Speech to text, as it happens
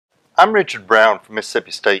I'm Richard Brown from Mississippi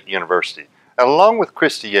State University, and along with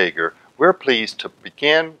Christi Jager, we're pleased to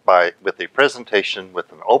begin with a presentation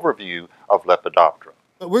with an overview of Lepidoptera.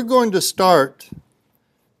 We're going to start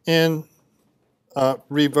in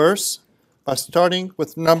reverse by starting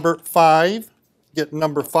with number 5. Get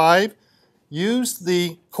number 5. Use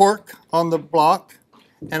the cork on the block,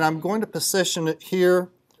 and I'm going to position it here.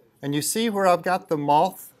 And you see where I've got the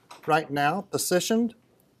moth right now positioned?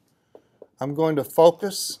 I'm going to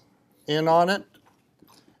focus in on it.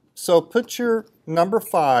 So put your number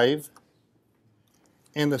 5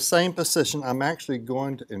 in the same position. I'm actually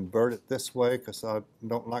going to invert it this way because I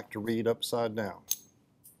don't like to read upside down.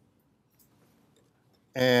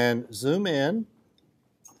 And zoom in.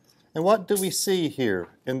 And what do we see here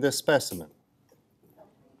in this specimen?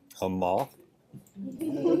 A moth.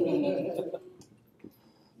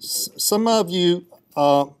 Some of you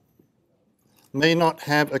may not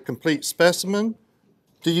have a complete specimen.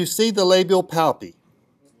 Do you see the labial palpi?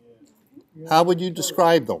 How would you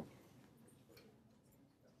describe them?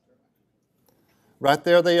 Right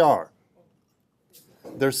there they are.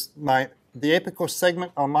 The apical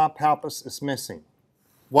segment on my palpus is missing.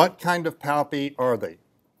 What kind of palpi are they?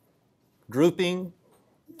 Drooping?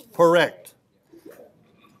 Correct.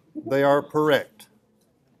 They are correct.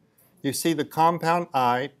 You see the compound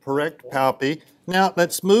eye, correct palpi. Now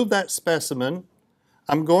let's move that specimen.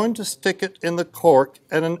 I'm going to stick it in the cork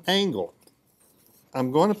at an angle.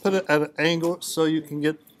 I'm going to put it at an angle so you can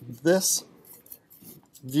get this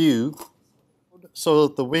view so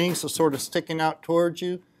that the wings are sort of sticking out towards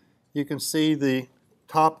you. You can see the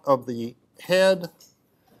top of the head.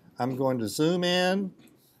 I'm going to zoom in.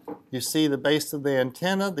 You see the base of the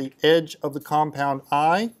antenna, the edge of the compound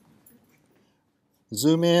eye.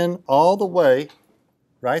 Zoom in all the way,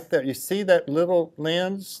 right there. You see that little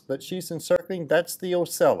lens that she's encircling? That's the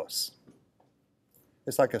ocellus.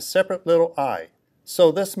 It's like a separate little eye.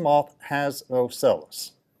 So this moth has an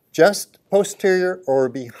ocellus. Just posterior or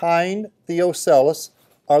behind the ocellus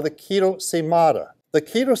are the chetosemata. The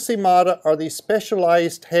chetosemata are these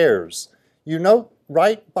specialized hairs. You note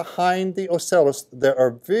right behind the ocellus there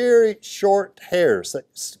are very short hairs that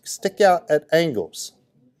stick out at angles.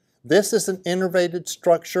 This is an innervated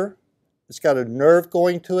structure. It's got a nerve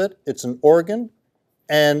going to it. It's an organ,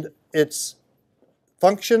 and its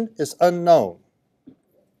function is unknown.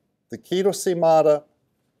 The chetosemata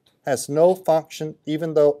has no function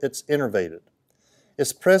even though it's innervated.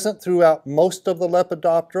 It's present throughout most of the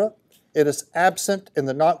Lepidoptera. It is absent in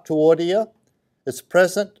the Noctuoidea. It's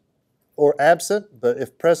present or absent, but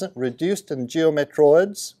if present, reduced in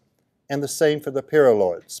Geometroids, and the same for the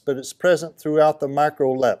Pyraloids, but it's present throughout the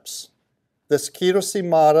Microleps. This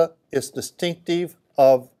chetosemata is distinctive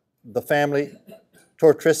of the family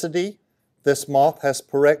Tortricidae. This moth has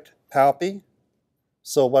correct palpi.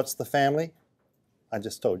 So what's the family? I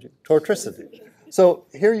just told you, Tortricidae. So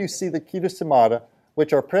here you see the chetosemata,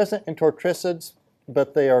 which are present in Tortricids,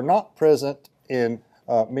 but they are not present in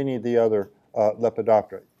many of the other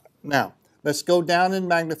Lepidoptera. Now, let's go down in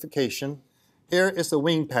magnification. Here is the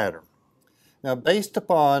wing pattern. Now, based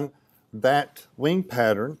upon that wing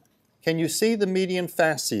pattern, can you see the median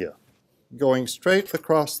fascia going straight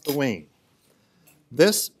across the wing?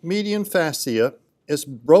 This median fascia is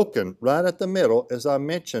broken right at the middle. As I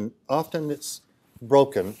mentioned, often it's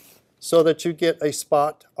broken so that you get a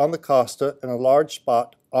spot on the costa and a large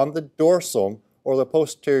spot on the dorsum or the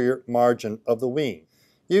posterior margin of the wing.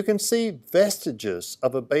 You can see vestiges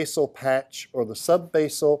of a basal patch or the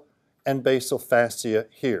subbasal and basal fascia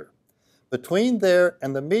here. Between there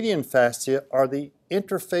and the median fascia are the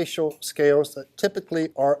interfacial scales that typically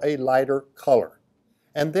are a lighter color.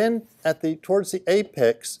 And then towards the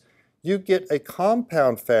apex, you get a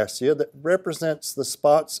compound fascia that represents the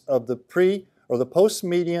spots of the pre or the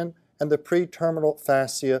post-median and the pre-terminal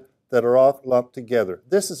fascia that are all lumped together.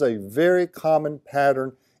 This is a very common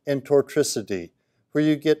pattern in Tortricidae, where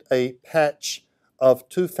you get a patch of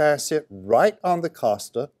 2 fascia right on the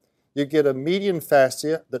costa. You get a median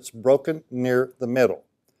fascia that's broken near the middle.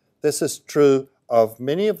 This is true of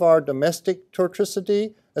many of our domestic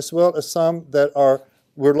Tortricidae, as well as some that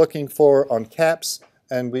we're looking for on caps,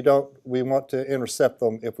 and we want to intercept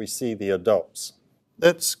them if we see the adults.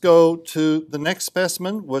 Let's go to the next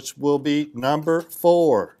specimen, which will be number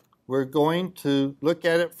 4. We're going to look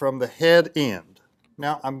at it from the head end.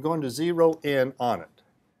 Now I'm going to zero in on it.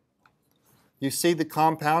 You see the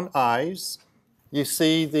compound eyes. You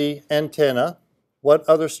see the antenna. What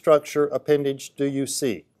other structure appendage do you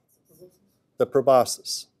see? The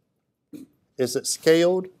proboscis. Is it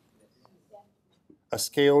scaled? A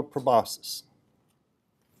scaled proboscis.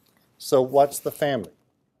 So what's the family?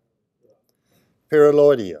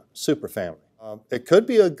 Paraloidea, superfamily. It could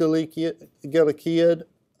be a Gillichiid,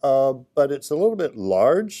 but it's a little bit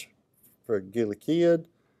large for a Gillichiid,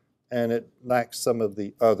 and it lacks some of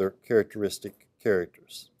the other characteristic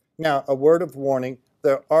characters. Now, a word of warning,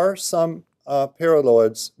 there are some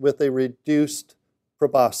paraloids with a reduced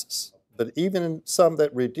proboscis, but even in some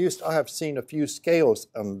that reduced, I have seen a few scales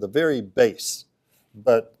on the very base,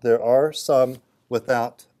 but there are some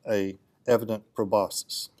without a evident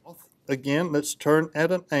proboscis. Again, let's turn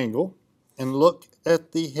at an angle and look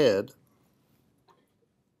at the head.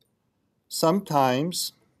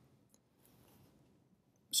 Sometimes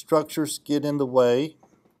structures get in the way.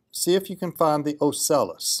 See if you can find the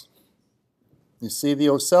ocellus. You see the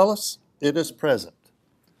ocellus? It is present.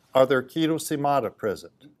 Are there chaetostemata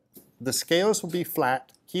present? The scales will be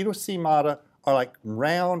flat. Chaetostemata are like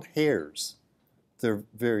round hairs. They're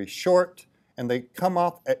very short, and they come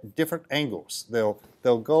off at different angles. They'll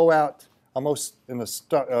go out almost in a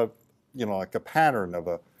star, like a pattern of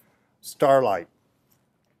a starlight.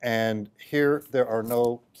 And here there are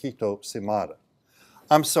no chaetostemata.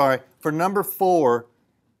 I'm sorry, for number 4,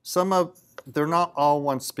 they're not all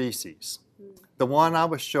one species. The one I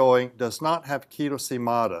was showing does not have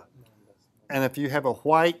chaetostemata. And if you have a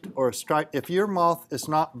white or a stripe, if your moth is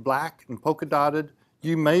not black and polka dotted,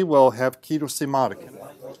 you may well have chaetostemata.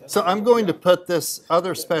 So I'm going to put this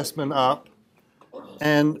other specimen up,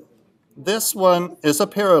 and this one is a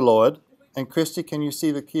paraloid. And Christi, can you see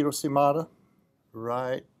the chaetostemata?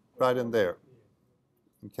 Right in there.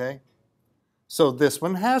 Okay? So this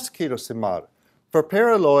one has chaetostemata. For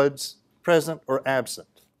paraloids, present or absent.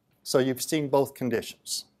 So you've seen both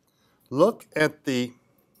conditions. Look at the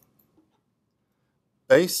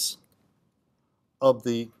base of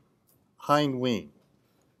the hind wing.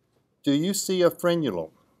 Do you see a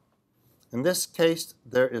frenulum? In this case,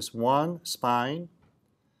 there is one spine,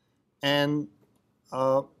 and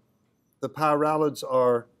the paralids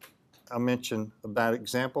are, I mentioned a bad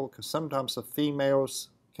example, because sometimes the females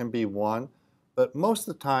can be one, but most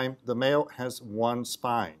of the time the male has one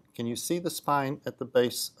spine. Can you see the spine at the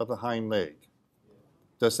base of the hind leg?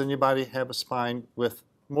 Does anybody have a spine with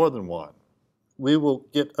more than one? We will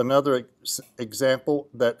get another example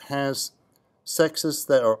that has sexes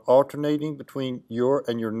that are alternating between your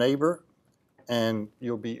and your neighbor, and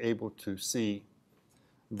you'll be able to see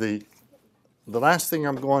the last thing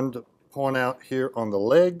I'm going to point out here on the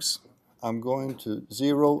legs. I'm going to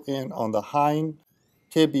zero in on the hind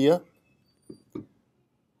tibia,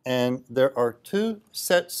 and there are 2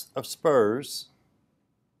 sets of spurs.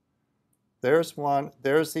 There's one,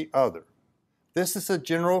 there's the other. This is a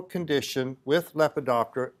general condition with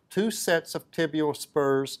Lepidoptera, 2 sets of tibial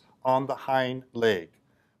spurs on the hind leg,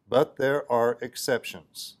 but there are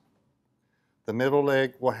exceptions. The middle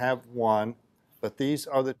leg will have 1, but these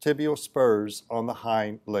are the tibial spurs on the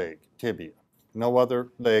hind leg, tibia. No other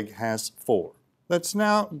leg has 4. Let's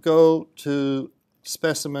now go to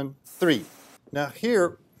specimen 3. Now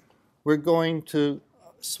here we're going to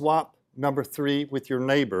swap number 3 with your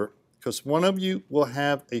neighbor, because one of you will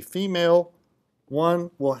have a female,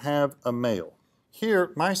 one will have a male.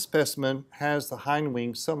 Here my specimen has the hind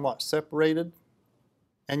wing somewhat separated,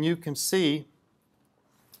 and you can see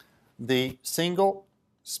the single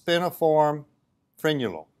spiniform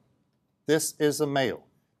frenulum. This is a male.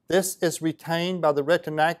 This is retained by the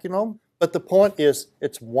retinaculum, but the point is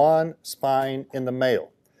it's one spine in the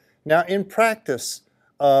male. Now in practice,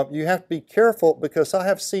 you have to be careful, because I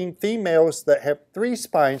have seen females that have 3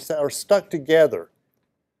 spines that are stuck together.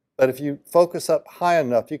 But if you focus up high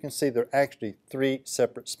enough, you can see they're actually 3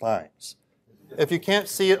 separate spines. If you can't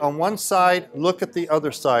see it on one side, look at the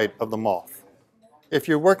other side of the moth. If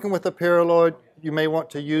you're working with a paraloid, you may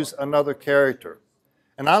want to use another character.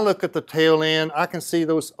 And I look at the tail end, I can see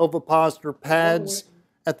those ovipositor pads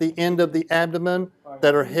at the end of the abdomen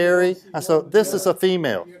that are hairy. And so this is a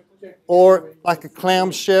female. Or like a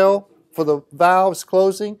clamshell for the valves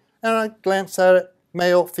closing, and I glance at it,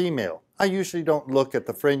 male, female. I usually don't look at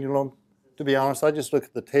the frenulum, to be honest. I just look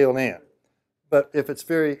at the tail end. But if it's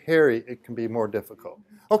very hairy, it can be more difficult.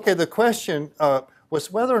 Okay, the question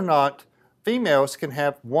was whether or not females can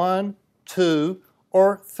have 1, 2,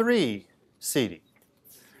 or 3 setae.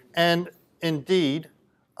 And indeed,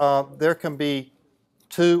 there can be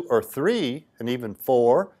 2 or 3, and even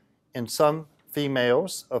 4 in some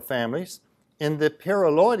females of families. In the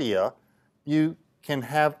Paraloidea, you can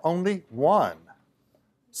have only 1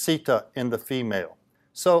 seta in the female.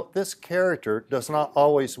 So this character does not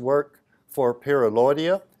always work for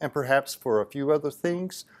Paraloidea, and perhaps for a few other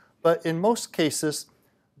things, but in most cases,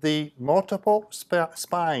 the multiple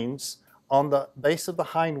spines on the base of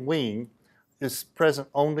the hind wing is present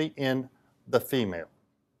only in the female.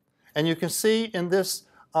 And you can see in this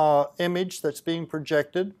image that's being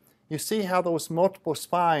projected, you see how those multiple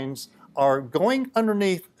spines are going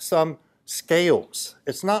underneath some scales.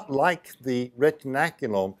 It's not like the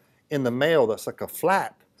retinaculum in the male that's like a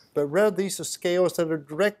flap, but rather these are scales that are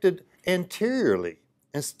directed anteriorly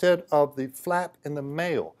instead of the flap in the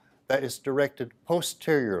male that is directed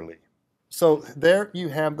posteriorly. So there you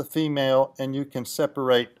have the female, and you can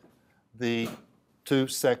separate the two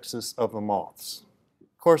sexes of the moths.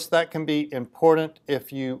 Of course, that can be important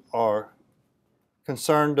if you are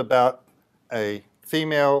concerned about a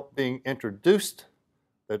female being introduced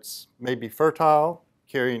that's maybe fertile,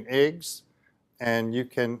 carrying eggs, and you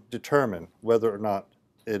can determine whether or not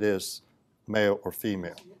it is male or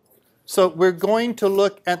female. So we're going to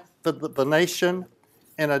look at the venation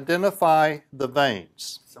and identify the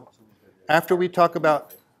veins. After we talk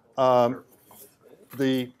about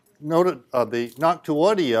the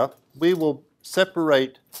Noctuoidea, we will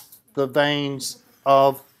separate the veins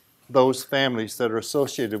of those families that are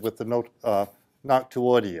associated with the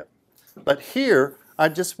Noctuoidea. But here, I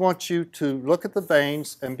just want you to look at the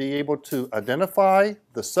veins and be able to identify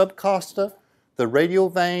the subcosta, the radial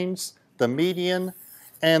veins, the median,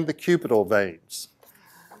 and the cubital veins.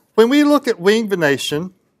 When we look at wing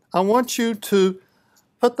venation, I want you to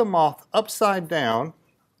put the moth upside down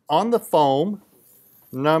on the foam,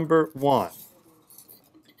 number 1.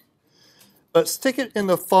 But stick it in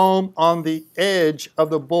the foam on the edge of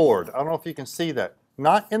the board. I don't know if you can see that.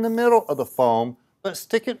 Not in the middle of the foam, but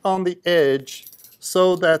stick it on the edge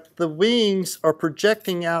so that the wings are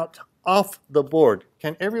projecting out off the board.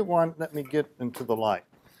 Can everyone let me get into the light?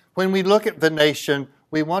 When we look at venation,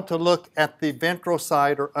 we want to look at the ventral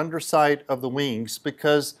side or underside of the wings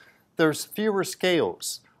because there's fewer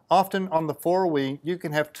scales. Often on the forewing, you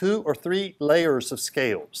can have 2 or 3 layers of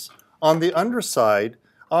scales. On the underside,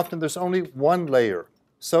 often there's only 1 layer.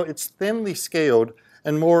 So it's thinly scaled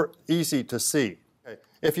and more easy to see.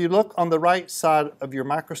 If you look on the right side of your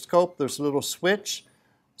microscope, there's a little switch.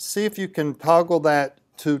 See if you can toggle that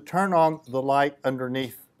to turn on the light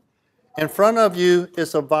underneath. In front of you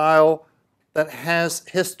is a vial that has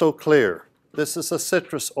histoclear. This is a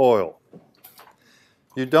citrus oil.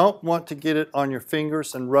 You don't want to get it on your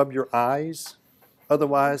fingers and rub your eyes.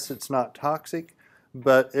 Otherwise, it's not toxic,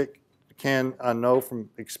 but it can, I know from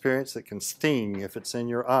experience, it can sting if it's in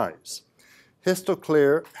your eyes.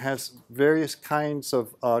 Histoclear has various kinds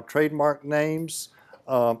of trademark names.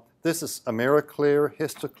 This is AmeriClear,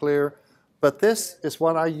 Histoclear, but this is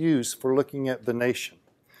what I use for looking at venation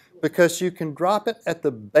because you can drop it at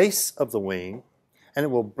the base of the wing and it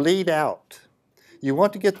will bleed out. You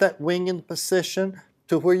want to get that wing in position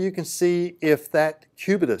to where you can see if that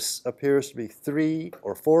cubitus appears to be 3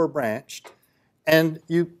 or 4 branched, and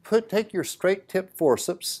you take your straight tip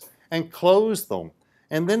forceps and close them,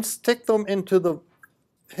 and then stick them into the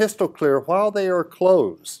histoclear while they are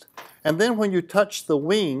closed. And then when you touch the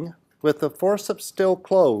wing with the forceps still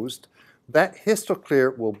closed, that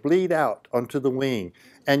histoclear will bleed out onto the wing,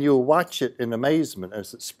 and you'll watch it in amazement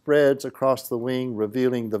as it spreads across the wing,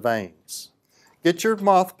 revealing the veins. Get your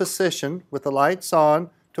moth positioned with the lights on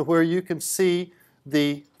to where you can see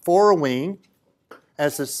the forewing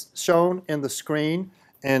as is shown in the screen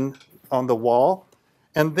and on the wall.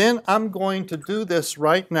 And then I'm going to do this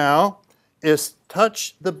right now, is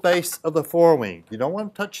touch the base of the forewing. You don't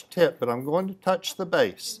want to touch the tip, but I'm going to touch the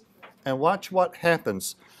base. And watch what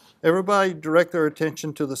happens. Everybody direct their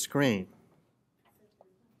attention to the screen.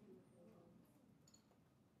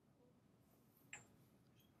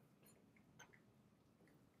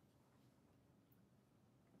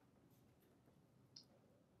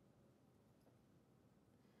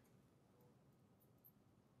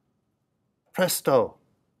 Presto.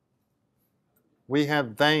 We have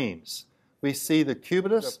veins. We see the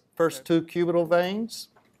cubitus, first 2 cubital veins.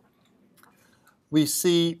 We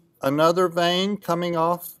see another vein coming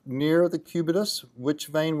off near the cubitus. Which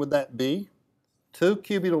vein would that be? 2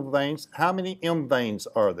 cubital veins. How many M veins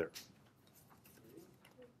are there?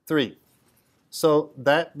 3. So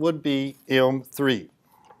that would be M3.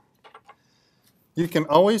 You can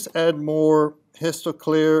always add more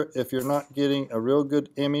histoclear if you're not getting a real good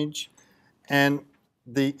image. And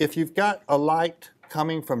if you've got a light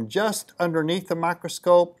coming from just underneath the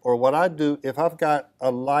microscope, or what I do, if I've got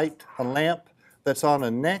a lamp that's on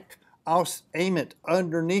a neck, I'll aim it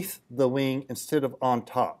underneath the wing instead of on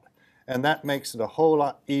top. And that makes it a whole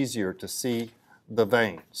lot easier to see the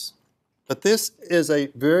veins. But this is a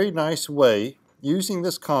very nice way, using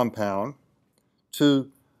this compound,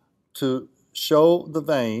 to show the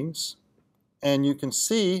veins. And you can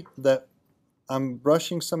see that I'm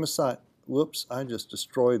brushing some aside. Whoops, I just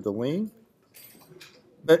destroyed the wing.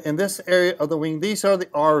 But in this area of the wing, these are the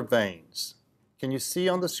R veins. Can you see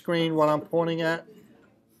on the screen what I'm pointing at?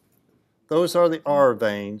 Those are the R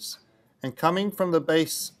veins. And coming from the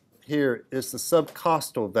base here is the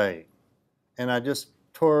subcostal vein. And I just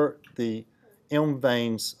tore the M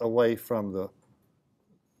veins away from the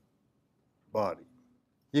body.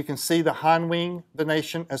 You can see the hind wing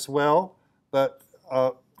venation as well, but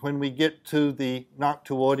when we get to the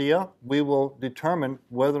noctuoidea, we will determine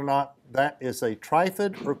whether or not that is a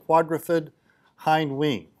trifid or quadrifid hind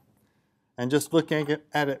wing. And just looking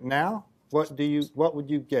at it now, what would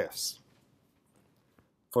you guess?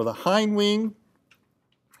 For the hind wing,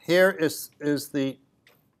 here is the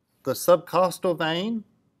subcostal vein.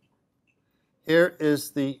 Here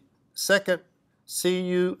is the second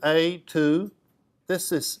CUA2.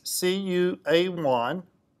 This is CUA1.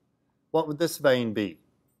 What would this vein be?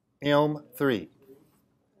 M3.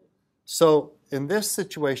 So in this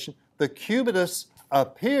situation, the cubitus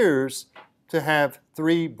appears to have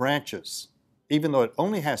 3 branches, even though it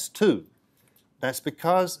only has 2. That's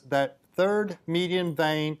because that third median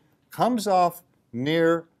vein comes off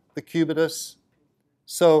near the cubitus.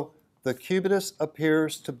 So the cubitus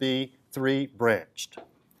appears to be 3-branched.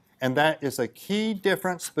 And that is a key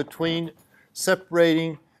difference between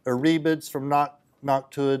separating erebids from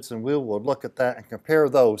noctuids, and we will look at that and compare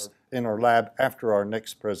those in our lab after our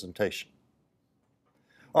next presentation.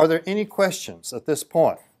 Are there any questions at this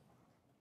point?